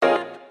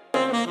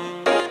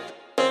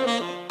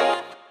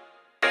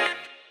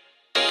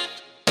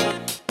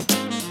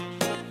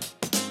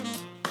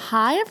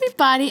Hi,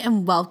 everybody,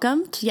 and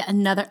welcome to yet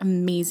another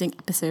amazing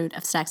episode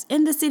of Stacks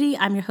in the City.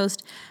 I'm your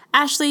host,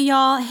 Ashley,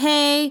 y'all.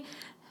 Hey,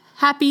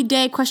 happy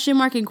day, question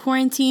mark, in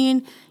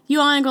quarantine. You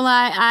all ain't gonna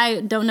lie,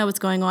 I don't know what's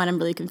going on. I'm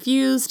really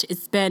confused.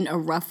 It's been a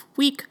rough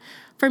week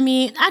for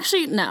me.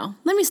 Actually, no,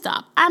 let me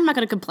stop. I'm not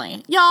gonna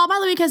complain. Y'all, my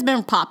week has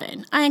been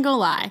popping. I ain't gonna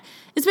lie.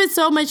 It's been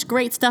so much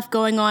great stuff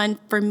going on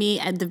for me,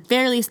 at the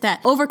very least,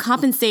 that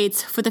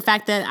overcompensates for the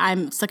fact that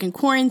I'm stuck in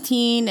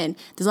quarantine and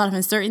there's a lot of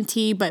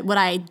uncertainty. But what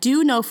I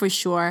do know for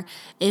sure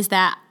is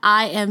that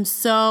I am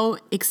so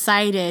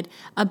excited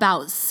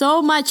about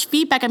so much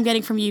feedback I'm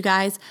getting from you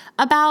guys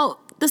about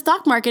the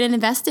stock market and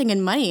investing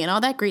and money and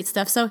all that great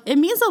stuff. So it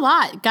means a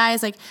lot,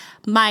 guys. Like,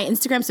 my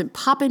Instagram's been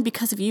popping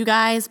because of you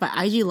guys.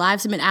 My IG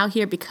lives have been out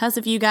here because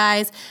of you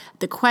guys.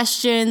 The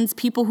questions,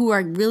 people who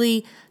are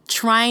really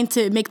trying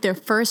to make their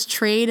first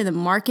trade in the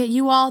market,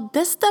 you all,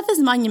 this stuff is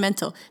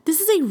monumental. This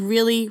is a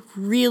really,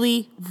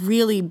 really,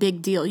 really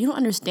big deal. You don't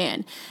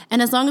understand.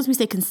 And as long as we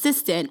stay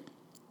consistent,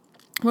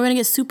 we're going to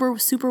get super,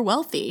 super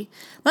wealthy.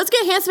 Let's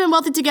get handsome and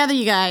wealthy together,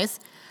 you guys.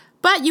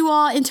 But you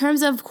all, in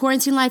terms of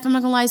quarantine life, I'm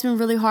not gonna lie, it's been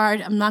really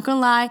hard. I'm not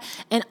gonna lie.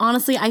 And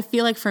honestly, I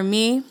feel like for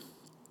me,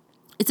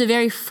 it's a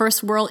very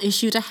first world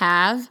issue to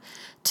have,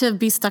 to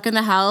be stuck in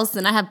the house.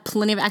 And I have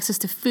plenty of access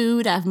to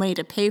food. I have money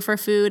to pay for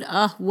food.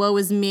 Woe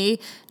is me.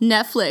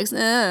 Netflix.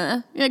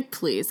 Like,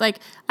 please. Like,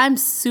 I'm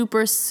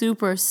super,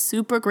 super,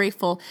 super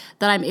grateful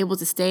that I'm able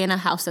to stay in a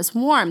house that's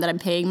warm, that I'm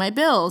paying my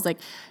bills. Like,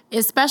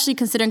 especially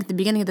considering at the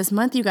beginning of this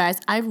month, you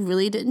guys, I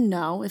really didn't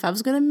know if I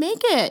was gonna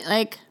make it.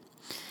 Like,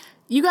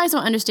 you guys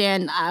don't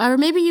understand, or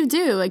maybe you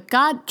do. Like,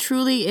 God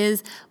truly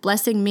is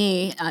blessing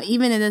me,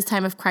 even in this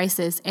time of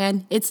crisis.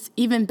 And it's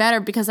even better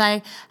because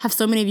I have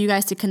so many of you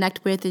guys to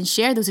connect with and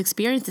share those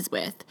experiences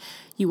with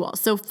you all.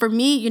 So for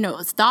me,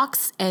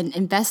 stocks and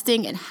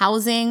investing and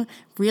housing,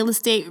 real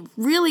estate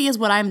really is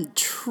what I'm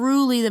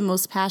truly the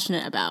most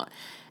passionate about.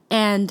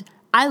 And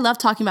I love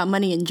talking about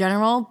money in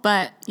general,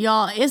 but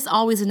y'all, it's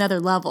always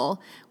another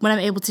level when I'm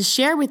able to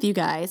share with you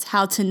guys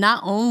how to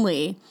not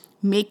only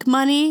make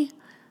money,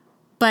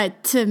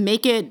 but to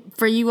make it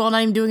for you all not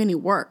even doing any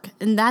work.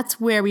 And that's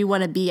where we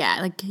want to be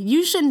at. Like,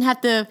 you shouldn't have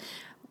to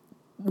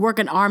work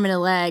an arm and a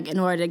leg in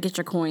order to get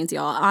your coins,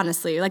 y'all,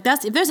 honestly. Like,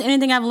 if there's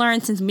anything I've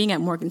learned since being at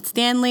Morgan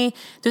Stanley,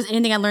 if there's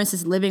anything I've learned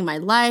since living my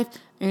life,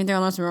 anything I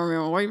learned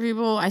from white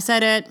people, I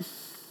said it.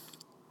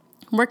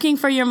 Working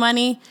for your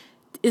money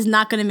is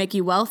not going to make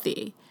you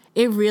wealthy.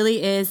 It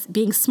really is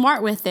being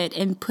smart with it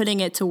and putting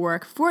it to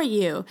work for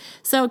you.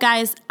 So,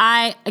 guys,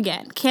 I,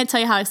 again, can't tell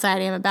you how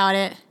excited I am about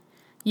it.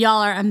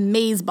 Y'all are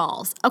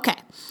amazeballs. Okay.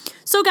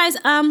 So guys,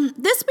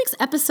 this week's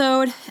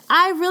episode,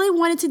 I really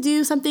wanted to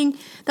do something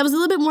that was a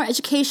little bit more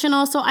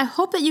educational. So I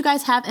hope that you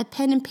guys have a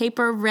pen and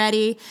paper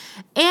ready.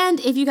 And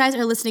if you guys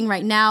are listening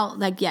right now,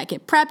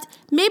 get prepped.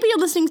 Maybe you're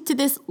listening to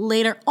this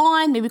later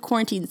on. Maybe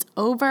quarantine's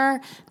over.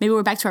 Maybe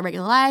we're back to our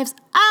regular lives.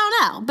 I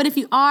don't know. But if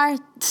you are,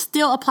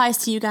 still applies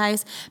to you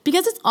guys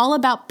because it's all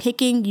about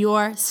picking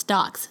your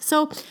stocks.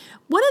 So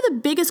one of the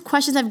biggest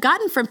questions I've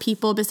gotten from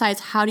people, besides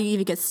how do you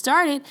even get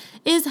started,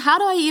 is how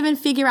do I even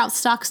figure out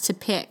stocks to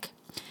pick?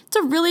 It's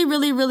a really,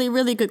 really, really,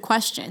 really good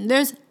question.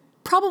 There's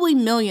probably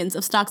millions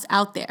of stocks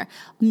out there.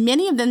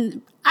 Many of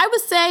them, I would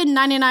say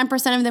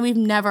 99% of them we've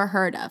never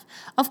heard of.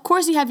 Of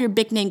course, you have your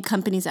big name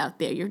companies out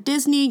there, your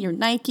Disney, your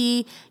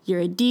Nike, your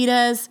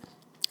Adidas,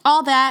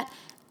 all that.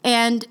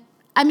 And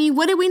I mean,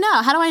 what do we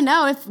know? How do I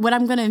know if what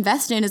I'm going to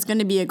invest in is going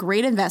to be a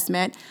great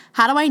investment?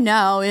 How do I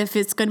know if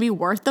it's going to be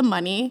worth the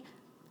money?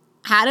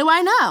 How do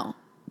I know?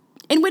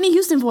 In Whitney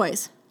Houston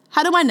voice,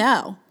 how do I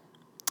know?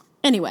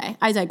 Anyway,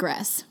 I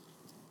digress.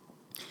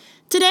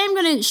 Today I'm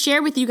going to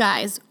share with you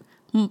guys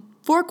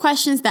 4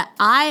 questions that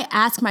I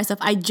ask myself,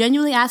 I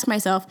genuinely ask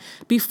myself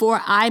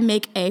before I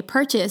make a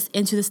purchase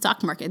into the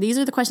stock market. These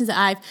are the questions that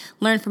I've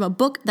learned from a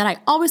book that I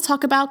always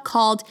talk about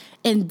called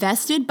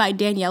Invested by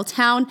Danielle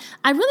Town.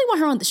 I really want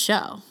her on the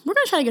show. We're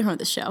going to try to get her on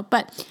the show,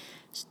 but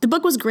the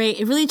book was great.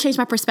 It really changed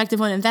my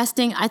perspective on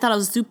investing. I thought it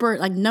was super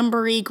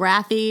numbery,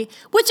 graphy,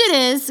 which it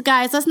is.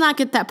 Guys, let's not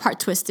get that part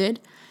twisted.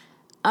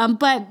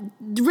 But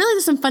really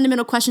there's some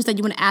fundamental questions that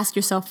you want to ask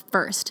yourself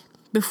first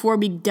before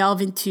we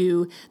delve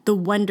into the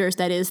wonders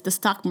that is the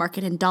stock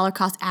market and dollar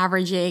cost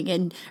averaging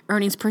and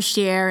earnings per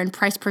share and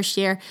price per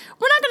share.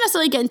 We're not going to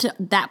necessarily get into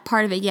that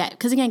part of it yet.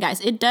 Because again,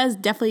 guys, it does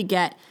definitely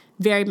get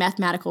very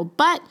mathematical.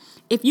 But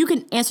if you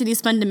can answer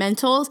these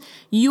fundamentals,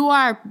 you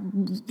have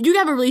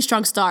a really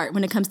strong start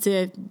when it comes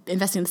to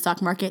investing in the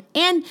stock market.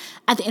 And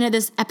at the end of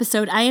this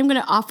episode, I am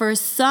going to offer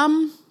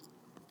some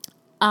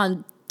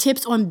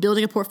tips on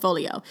building a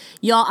portfolio.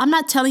 Y'all, I'm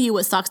not telling you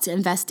what stocks to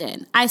invest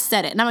in. I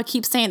said it, and I'm going to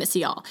keep saying it to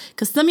y'all.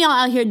 Because some of y'all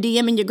out here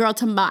DMing your girl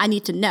talking about, I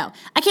need to know.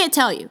 I can't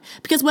tell you.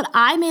 Because what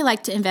I may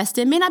like to invest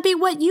in may not be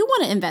what you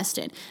want to invest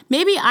in.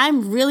 Maybe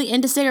I'm really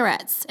into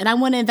cigarettes, and I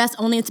want to invest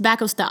only in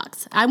tobacco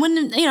stocks. I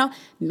wouldn't,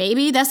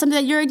 maybe that's something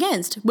that you're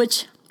against,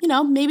 which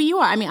maybe you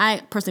are. I mean,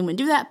 I personally wouldn't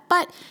do that,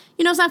 but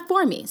it's not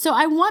for me. So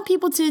I want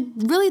people to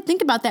really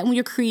think about that when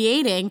you're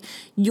creating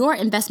your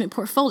investment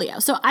portfolio.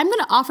 So I'm going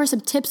to offer some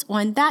tips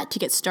on that to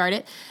get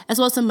started, as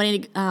well as some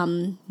money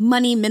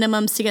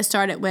minimums to get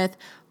started with.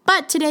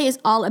 But today is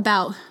all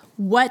about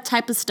what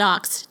type of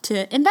stocks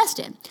to invest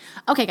in.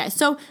 Okay, guys,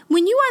 so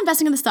when you are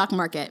investing in the stock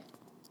market,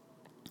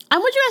 I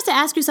want you guys to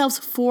ask yourselves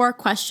 4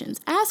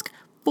 questions. Ask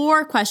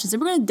 4 questions,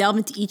 and we're going to delve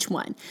into each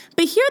one.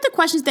 But here are the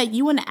questions that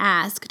you want to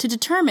ask to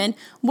determine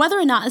whether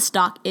or not a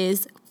stock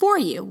is for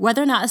you,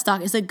 whether or not a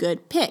stock is a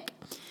good pick.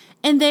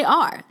 And they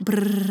are.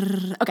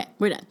 Okay,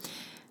 we're done.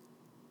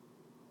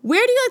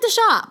 Where do you like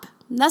to shop?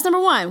 That's number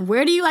 1.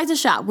 Where do you like to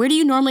shop? Where do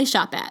you normally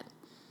shop at?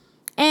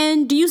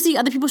 And do you see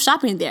other people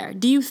shopping there?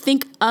 Do you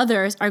think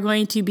others are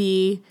going to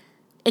be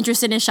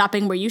interested in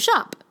shopping where you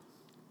shop?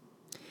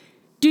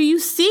 Do you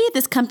see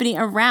this company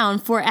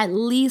around for at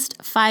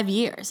least 5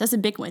 years? That's a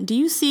big one. Do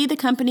you see the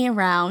company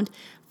around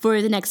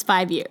for the next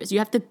 5 years? You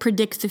have to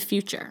predict the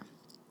future.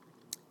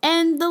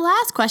 And the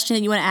last question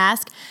that you want to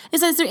ask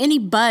is there any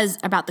buzz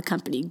about the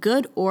company,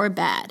 good or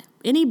bad?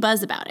 Any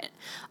buzz about it?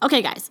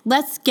 Okay, guys,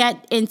 let's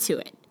get into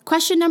it.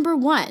 Question number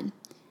 1.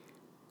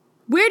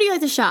 Where do you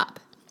like to shop?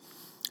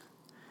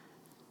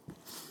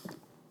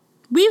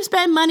 We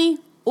spend money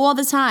all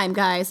the time,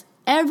 guys.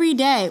 Every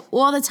day,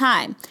 all the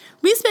time.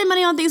 We spend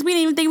money on things we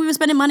didn't even think we were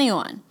spending money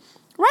on.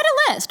 Write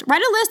a list.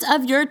 Write a list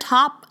of your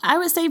top, I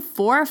would say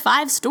 4 or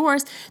 5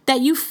 stores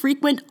that you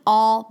frequent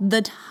all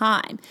the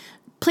time.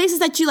 Places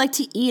that you like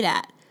to eat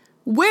at.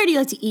 Where do you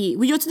like to eat?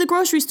 When you go to the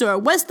grocery store,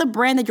 what's the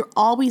brand that you're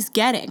always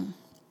getting?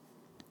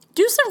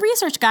 Do some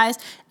research, guys,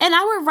 and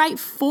I would write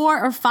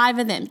 4 or 5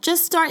 of them.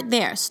 Just start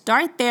there.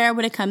 Start there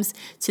when it comes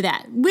to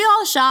that. We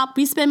all shop.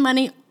 We spend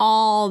money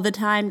all the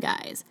time,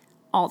 guys.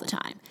 All the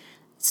time.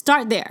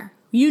 Start there.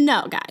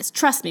 Guys,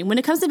 trust me. When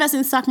it comes to investing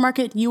in the stock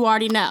market, you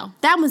already know.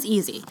 That one's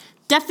easy.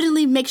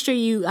 Definitely make sure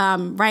you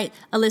write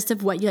a list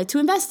of what you like to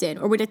invest in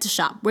or where you like to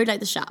shop. Where do you like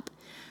to shop?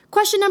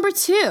 Question number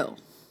 2.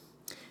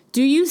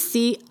 Do you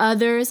see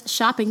others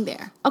shopping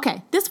there?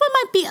 Okay, this one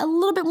might be a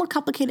little bit more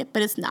complicated,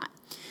 but it's not.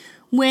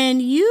 When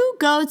you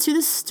go to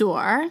the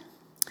store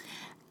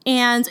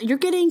and you're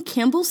getting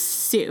Campbell's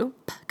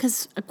soup,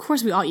 because of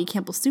course we all eat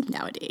Campbell's soup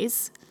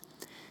nowadays,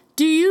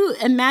 do you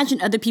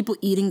imagine other people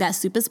eating that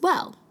soup as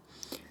well?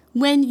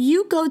 When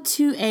you go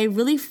to a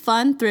really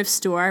fun thrift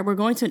store, we're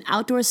going to an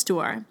outdoor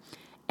store,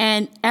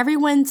 and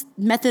everyone's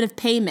method of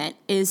payment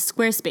is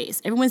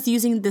Squarespace. Everyone's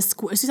using the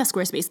Square,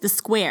 the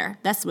Square,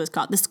 that's what it's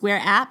called, the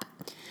Square app.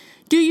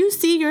 Do you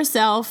see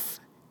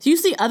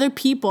other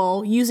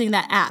people using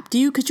that app?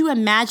 Could you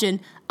imagine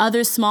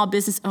other small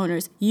business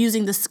owners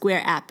using the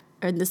Square app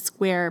or the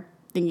Square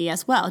thingy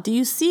as well? Do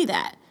you see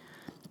that?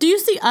 Do you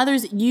see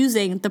others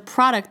using the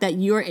product that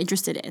you're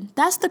interested in?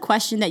 That's the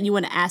question that you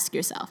want to ask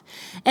yourself.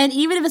 And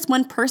even if it's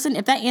one person,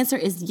 if that answer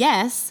is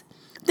yes,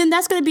 then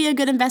that's going to be a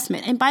good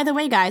investment. And by the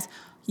way, guys,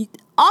 you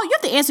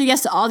have to answer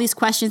yes to all these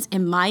questions,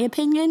 in my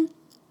opinion,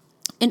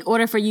 in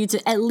order for you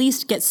to at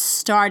least get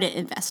started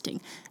investing.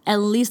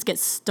 At least get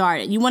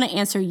started. You want to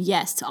answer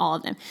yes to all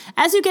of them.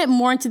 As you get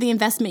more into the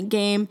investment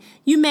game,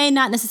 you may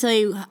not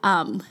necessarily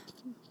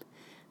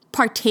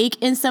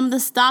partake in some of the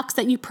stocks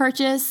that you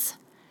purchase,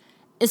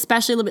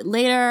 especially a little bit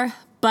later,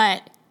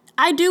 but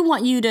I do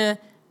want you to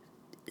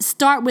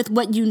start with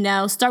what you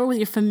know, start with what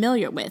you're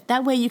familiar with.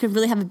 That way you can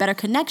really have a better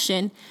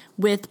connection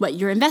with what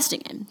you're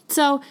investing in.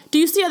 So do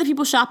you see other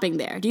people shopping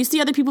there? Do you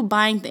see other people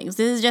buying things?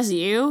 This is just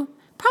you?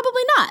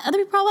 Probably not. Other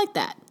people probably like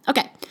that.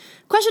 Okay,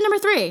 question number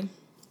 3.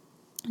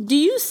 Do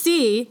you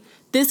see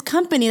this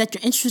company that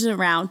you're interested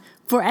around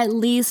for at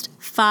least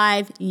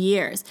 5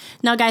 years?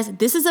 Now, guys,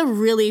 this is a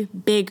really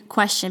big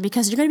question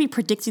because you're going to be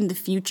predicting the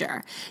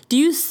future. Do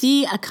you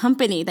see a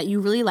company that you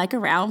really like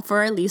around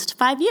for at least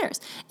 5 years?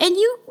 And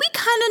we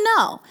kind of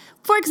know.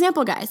 For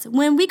example, guys,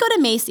 when we go to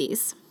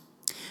Macy's,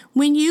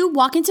 when you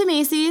walk into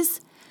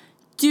Macy's,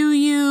 do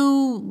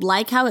you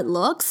like how it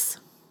looks?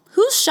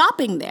 Who's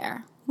shopping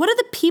there? What are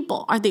the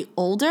people? Are they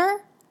older?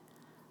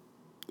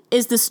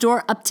 Is the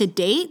store up to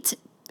date?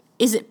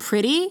 Is it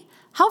pretty?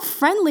 How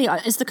friendly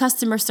is the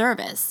customer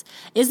service?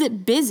 Is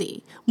it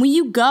busy? When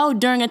you go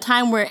during a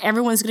time where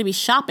everyone's going to be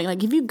shopping,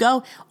 like if you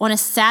go on a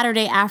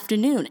Saturday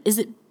afternoon, is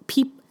it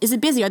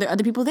busy? Are there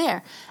other people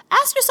there?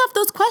 Ask yourself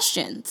those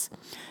questions.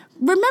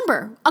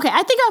 Remember, okay,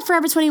 I think about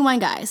Forever 21,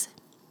 guys.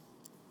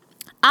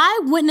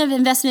 I wouldn't have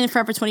invested in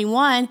Forever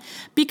 21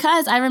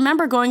 because I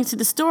remember going to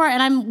the store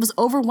and I was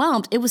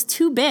overwhelmed. It was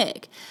too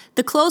big.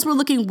 The clothes were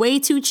looking way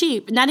too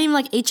cheap. Not even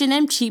like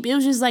H&M cheap. It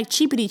was just like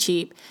cheapity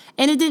cheap.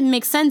 And it didn't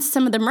make sense,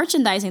 some of the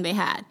merchandising they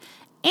had.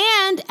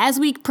 And as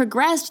we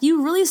progressed,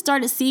 you really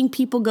started seeing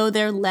people go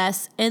there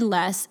less and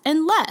less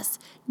and less.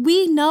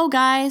 We know,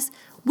 guys,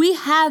 we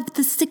have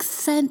the sixth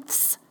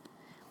sense.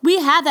 We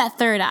have that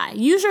third eye.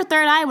 Use your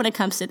third eye when it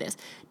comes to this.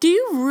 Do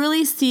you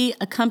really see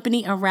a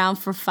company around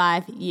for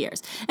 5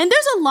 years? And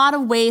there's a lot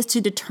of ways to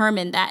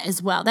determine that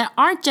as well. That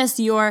aren't just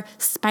your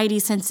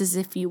spidey senses,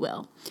 if you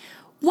will.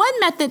 One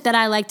method that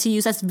I like to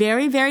use that's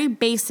very, very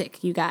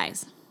basic, you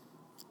guys,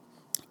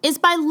 is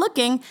by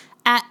looking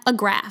at a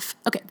graph.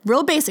 Okay,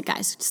 real basic,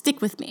 guys.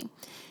 Stick with me.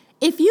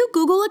 If you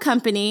Google a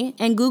company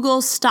and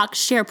Google stock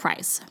share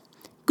price,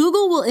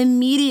 Google will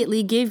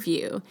immediately give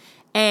you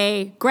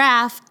a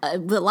graph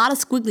with a lot of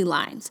squiggly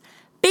lines.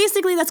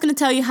 Basically, that's going to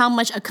tell you how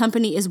much a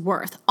company is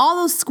worth. All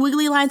those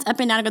squiggly lines up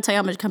and down are going to tell you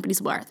how much a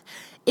company's worth.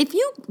 If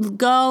you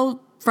go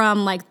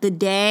from like the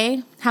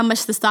day, how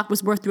much the stock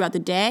was worth throughout the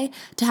day,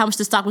 to how much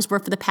the stock was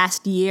worth for the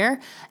past year,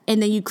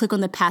 and then you click on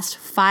the past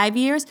 5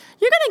 years,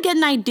 you're going to get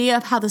an idea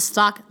of how the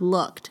stock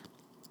looked.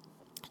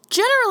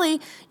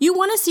 Generally, you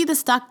want to see the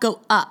stock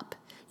go up.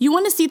 You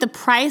want to see the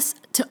price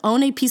to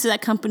own a piece of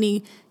that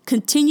company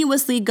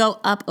continuously go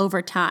up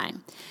over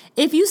time.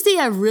 If you see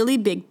a really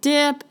big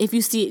dip, if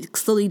you see it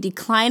slowly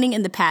declining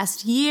in the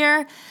past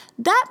year,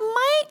 that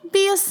might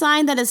be a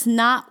sign that it's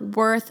not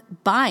worth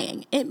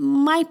buying. It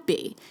might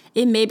be.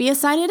 It may be a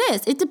sign it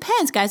is. It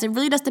depends, guys. It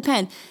really does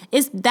depend.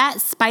 Is that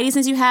spidey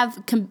sense you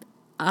have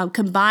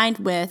combined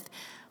with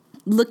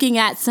looking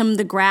at some of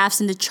the graphs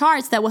and the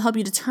charts that will help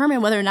you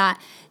determine whether or not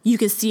you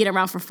can see it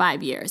around for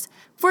 5 years.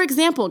 For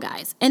example,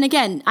 guys, and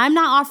again, I'm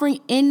not offering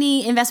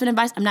any investment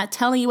advice. I'm not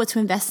telling you what to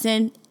invest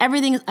in.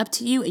 Everything is up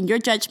to you and your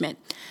judgment.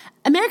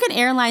 American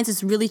Airlines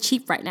is really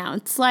cheap right now.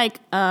 It's like,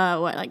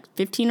 like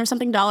 $15 or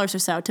something or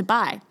so to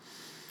buy.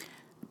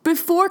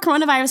 Before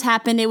coronavirus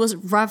happened, it was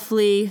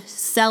roughly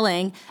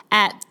selling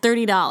at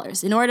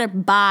 $30. In order to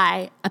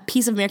buy a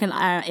piece of American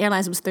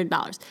Airlines, it was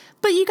 $30.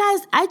 But you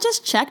guys, I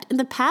just checked. In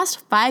the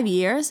past 5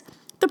 years,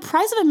 the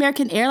price of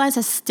American Airlines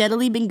has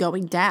steadily been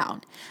going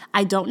down.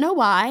 I don't know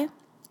why,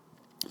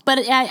 but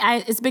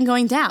it's been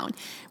going down.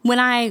 When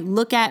I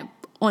look at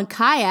on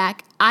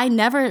Kayak, I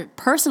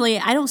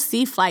don't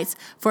see flights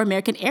for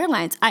American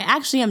Airlines. I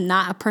actually am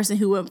not a person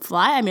who would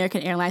fly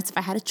American Airlines if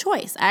I had a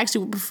choice. I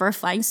actually would prefer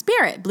flying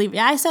Spirit. Believe me,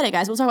 I said it,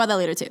 guys. We'll talk about that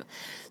later too.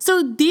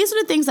 So these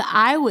are the things that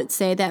I would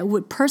say that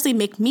would personally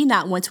make me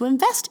not want to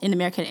invest in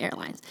American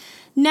Airlines.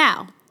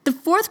 Now, the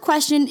fourth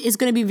question is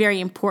going to be very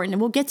important,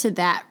 and we'll get to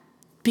that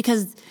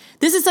because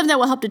this is something that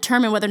will help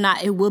determine whether or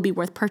not it will be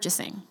worth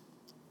purchasing.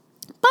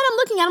 But I'm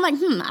looking at it, I'm like,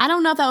 I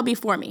don't know if that would be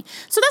for me.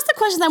 So that's the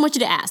question I want you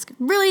to ask.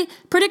 Really,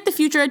 predict the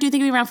future. Do you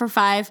think it'll be around for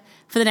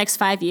the next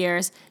 5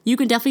 years? You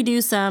can definitely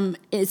do some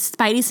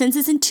spidey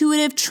senses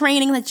intuitive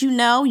training that you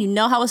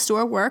know how a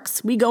store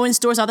works. We go in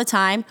stores all the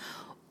time.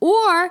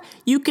 Or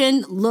you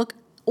can look,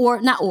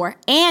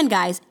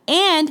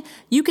 and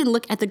you can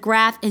look at the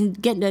graph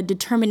and get a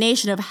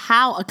determination of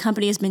how a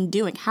company has been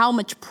doing, how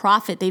much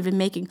profit they've been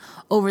making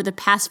over the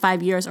past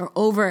 5 years or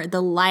over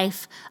the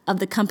life of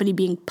the company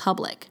being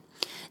public.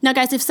 Now,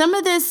 guys, if some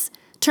of this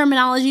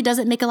terminology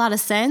doesn't make a lot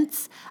of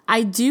sense,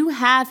 I do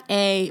have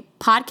a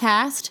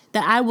podcast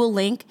that I will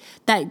link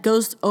that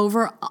goes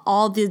over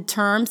all the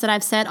terms that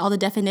I've said, all the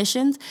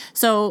definitions.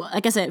 So,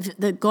 like I said, if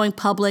the going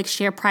public,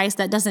 share price,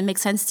 that doesn't make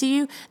sense to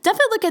you,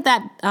 definitely look at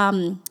that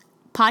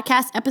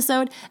podcast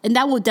episode, and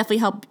that will definitely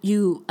help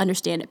you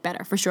understand it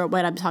better, for sure,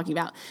 what I'm talking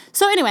about.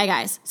 So anyway,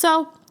 guys,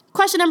 so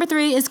question number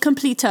 3 is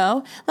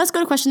completo. Let's go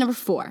to question number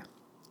 4.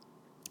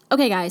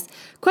 Okay, guys,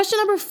 question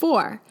number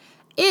 4.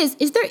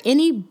 Is there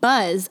any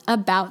buzz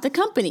about the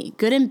company?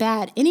 Good and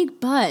bad, any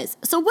buzz.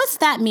 So what's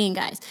that mean,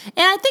 guys?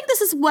 And I think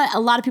this is what a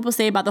lot of people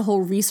say about the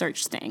whole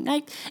research thing.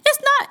 Like,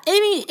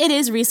 it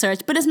is research,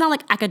 but it's not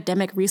like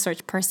academic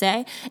research per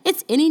se.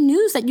 It's any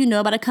news that you know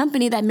about a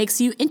company that makes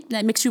you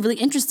really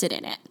interested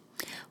in it.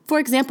 For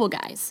example,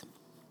 guys,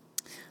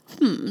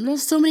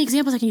 there's so many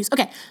examples I can use.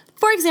 Okay,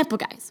 for example,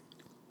 guys,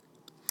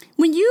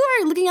 when you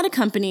are looking at a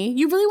company,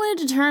 you really want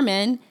to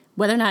determine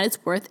whether or not it's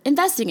worth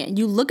investing in.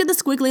 You look at the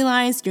squiggly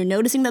lines, you're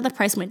noticing that the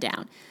price went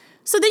down.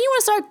 So then you want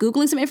to start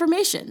Googling some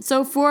information.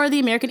 So for the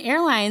American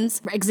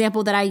Airlines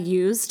example that I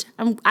used,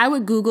 I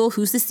would Google,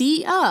 who's the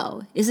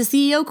CEO? Is the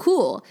CEO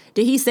cool?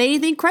 Did he say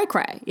anything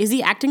cray-cray? Is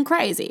he acting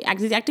crazy?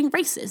 Is he acting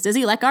racist? Does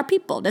he like our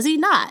people? Does he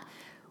not?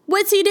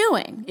 What's he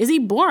doing? Is he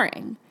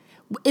boring?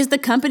 Is the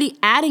company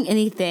adding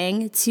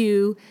anything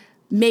to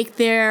make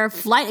their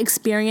flight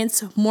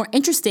experience more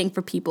interesting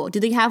for people? Do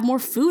they have more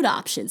food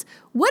options?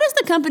 What is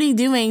the company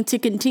doing to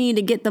continue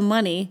to get the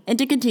money and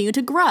to continue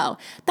to grow?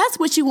 That's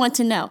what you want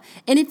to know.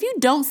 And if you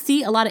don't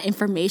see a lot of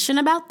information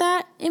about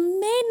that, it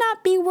may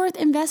not be worth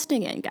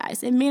investing in,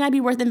 guys. It may not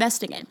be worth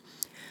investing in.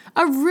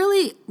 A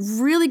really,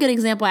 really good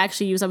example I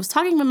actually used, I was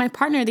talking with my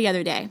partner the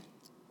other day,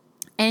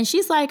 and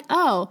she's like,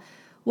 oh,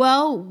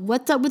 well,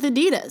 what's up with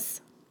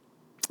Adidas?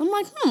 I'm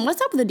like,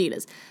 what's up with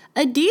Adidas?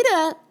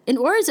 Adidas, in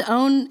order to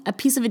own a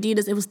piece of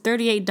Adidas, it was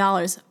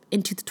 $38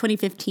 in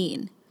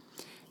 2015.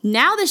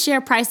 Now the share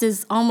price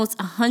is almost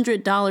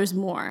 $100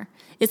 more.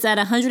 It's at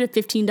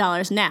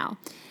 $115 now.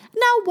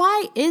 Now,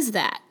 why is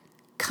that?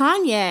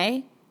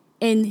 Kanye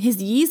and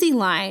his Yeezy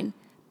line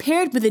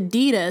paired with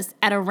Adidas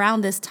at around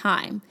this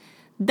time.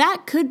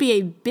 That could be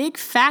a big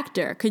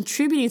factor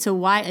contributing to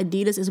why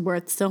Adidas is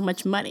worth so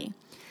much money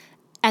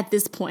at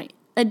this point.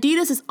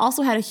 Adidas has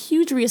also had a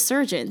huge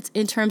resurgence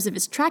in terms of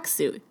its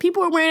tracksuit.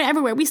 People are wearing it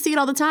everywhere. We see it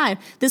all the time.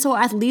 This whole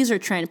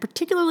athleisure trend,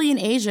 particularly in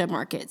Asia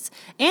markets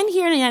and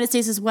here in the United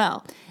States as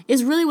well,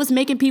 is really what's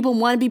making people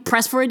want to be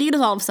pressed for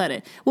Adidas all of a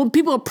sudden. When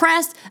people are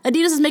pressed,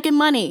 Adidas is making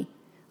money.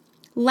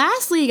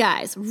 Lastly,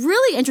 guys,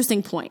 really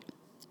interesting point.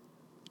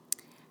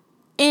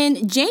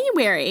 In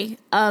January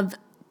of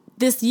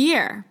this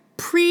year,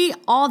 pre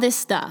all this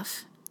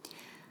stuff,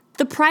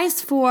 the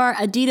price for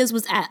Adidas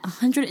was at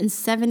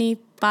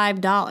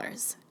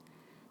 $175.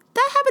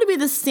 That happened to be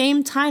the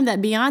same time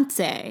that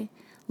Beyonce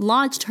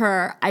launched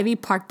her Ivy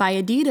Park by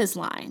Adidas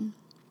line.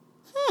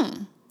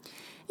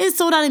 It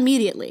sold out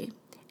immediately.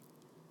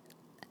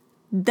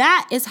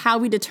 That is how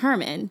we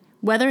determine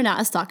whether or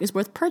not a stock is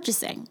worth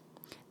purchasing.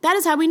 That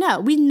is how we know.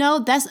 We know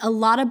that's a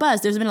lot of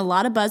buzz. There's been a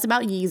lot of buzz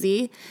about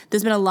Yeezy.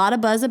 There's been a lot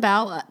of buzz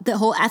about the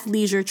whole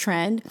athleisure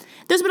trend.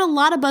 There's been a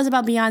lot of buzz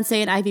about Beyonce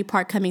and Ivy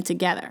Park coming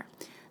together.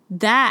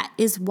 That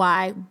is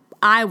why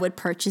I would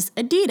purchase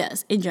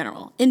Adidas in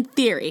general, in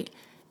theory.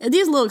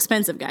 Adidas is a little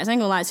expensive, guys. I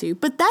ain't gonna lie to you.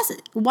 But that's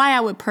why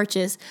I would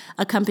purchase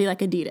a company like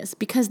Adidas,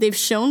 because they've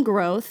shown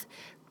growth.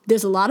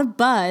 There's a lot of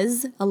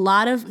buzz, a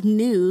lot of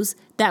news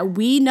that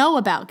we know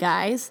about,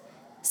 guys.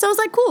 So it's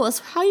like, cool, that's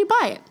how you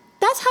buy it.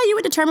 That's how you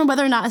would determine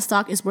whether or not a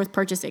stock is worth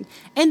purchasing.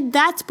 And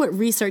that's what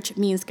research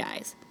means,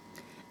 guys.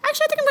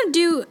 Actually, I think I might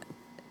do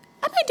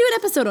an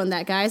episode on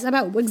that, guys,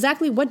 about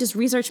exactly what does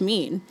research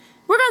mean.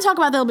 We're going to talk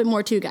about that a little bit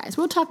more too, guys.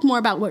 We'll talk more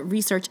about what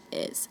research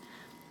is.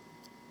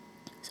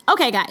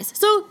 Okay, guys.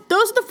 So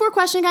those are the 4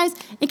 questions, guys.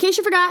 In case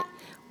you forgot,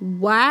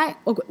 where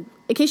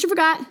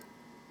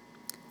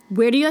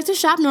do you like to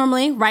shop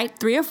normally? Right,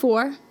 3 or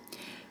 4.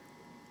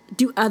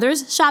 Do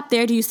others shop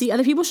there? Do you see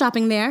other people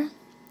shopping there?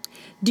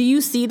 Do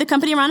you see the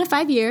company around in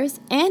 5 years?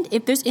 And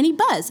if there's any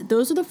buzz?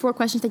 Those are the 4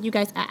 questions that you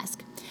guys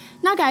ask.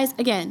 Now, guys,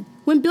 again,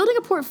 when building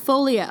a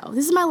portfolio,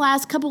 this is my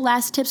last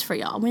tips for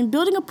y'all. When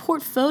building a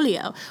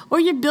portfolio, or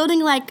you're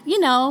building you have a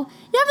little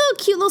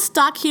cute little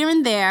stock here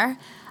and there.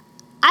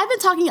 I've been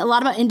talking a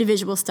lot about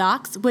individual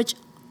stocks, which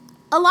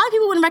a lot of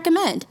people wouldn't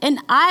recommend.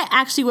 And I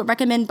actually would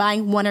recommend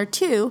buying 1 or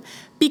 2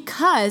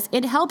 because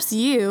it helps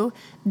you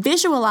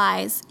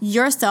visualize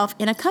yourself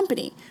in a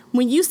company.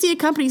 When you see a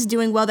company's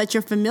doing well that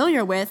you're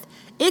familiar with,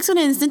 it's going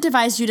to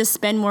incentivize you to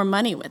spend more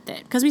money with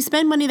it because we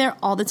spend money there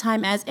all the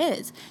time as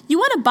is. You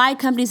want to buy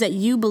companies that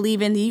you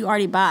believe in, that you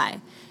already buy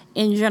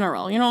in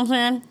general. You know what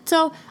I'm saying?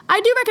 So I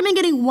do recommend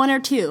getting 1 or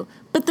 2,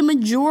 but the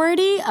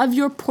majority of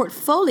your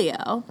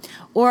portfolio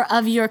or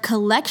of your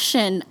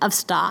collection of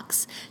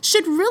stocks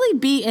should really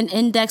be in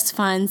index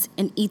funds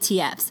and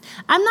ETFs.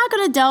 I'm not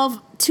going to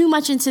delve too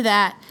much into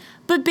that,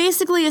 but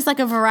basically it's like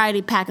a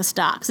variety pack of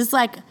stocks. It's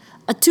like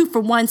a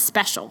 2-for-1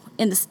 special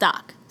in the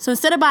stock. So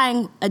instead of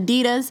buying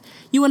Adidas,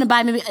 you want to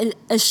buy maybe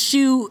a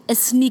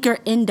sneaker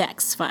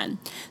index fund.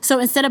 So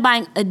instead of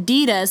buying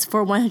Adidas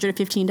for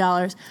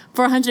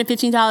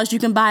 $115, you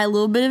can buy a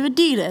little bit of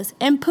Adidas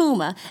and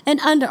Puma and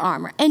Under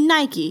Armour and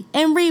Nike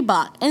and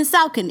Reebok and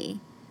Saucony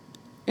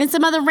and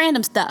some other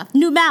random stuff,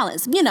 New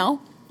Balance,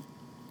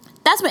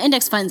 That's what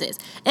index funds is.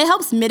 It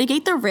helps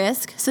mitigate the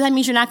risk. So that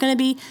means you're not going to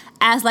be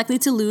as likely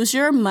to lose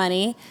your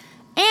money.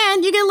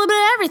 And you get a little bit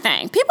of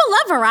everything. People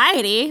love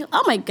variety.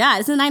 Oh my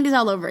God, it's the 90s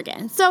all over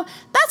again. So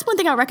that's one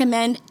thing I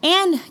recommend.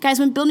 And guys,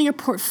 when building your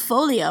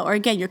portfolio, or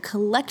again, your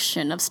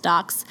collection of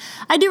stocks,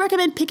 I do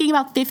recommend picking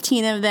about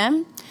 15 of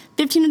them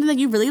that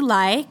you really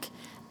like.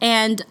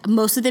 And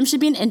most of them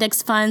should be in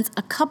index funds,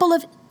 a couple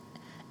of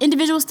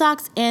individual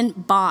stocks,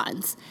 and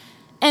bonds.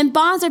 And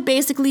bonds are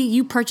basically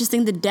you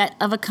purchasing the debt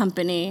of a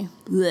company.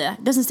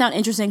 Blech. Doesn't sound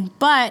interesting,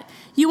 but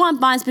you want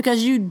bonds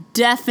because you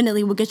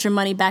definitely will get your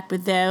money back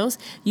with those.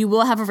 You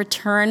will have a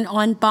return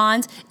on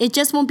bonds. It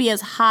just won't be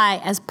as high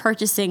as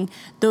purchasing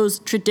those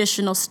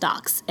traditional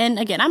stocks. And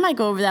again, I might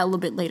go over that a little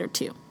bit later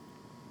too.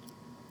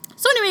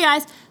 So anyway,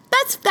 guys,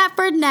 that's that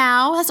for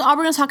now. That's all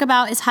we're going to talk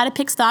about is how to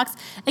pick stocks.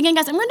 Again,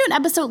 guys, I'm going to do an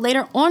episode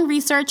later on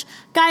research.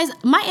 Guys,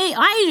 my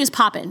IG is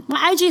popping.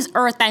 My IG is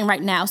everything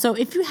right now. So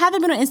if you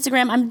haven't been on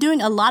Instagram, I'm doing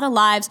a lot of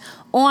lives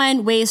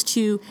on ways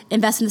to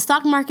invest in the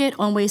stock market,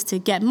 on ways to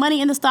get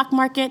money in the stock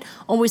market,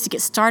 on ways to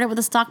get started with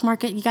the stock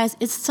market. You guys,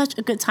 it's such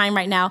a good time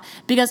right now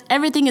because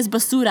everything is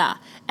basura.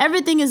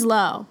 Everything is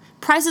low.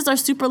 Prices are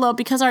super low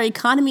because our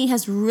economy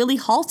has really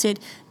halted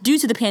due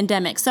to the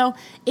pandemic. So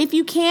if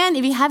you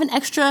have an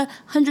extra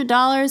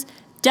 $100,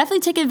 definitely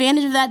take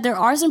advantage of that. There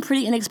are some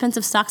pretty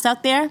inexpensive stocks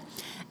out there.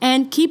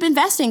 And keep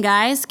investing,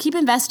 guys. Keep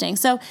investing.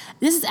 So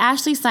this is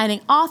Ashley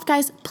signing off,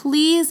 guys.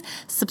 Please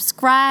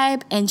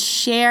subscribe and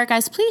share.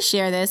 Guys, please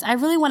share this. I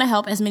really want to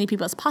help as many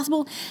people as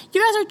possible.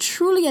 You guys are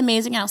truly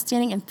amazing,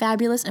 outstanding, and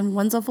fabulous, and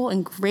wonderful,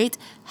 and great.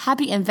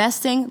 Happy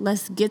investing.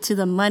 Let's get to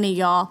the money,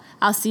 y'all.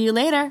 I'll see you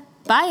later.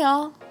 Bye,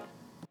 y'all.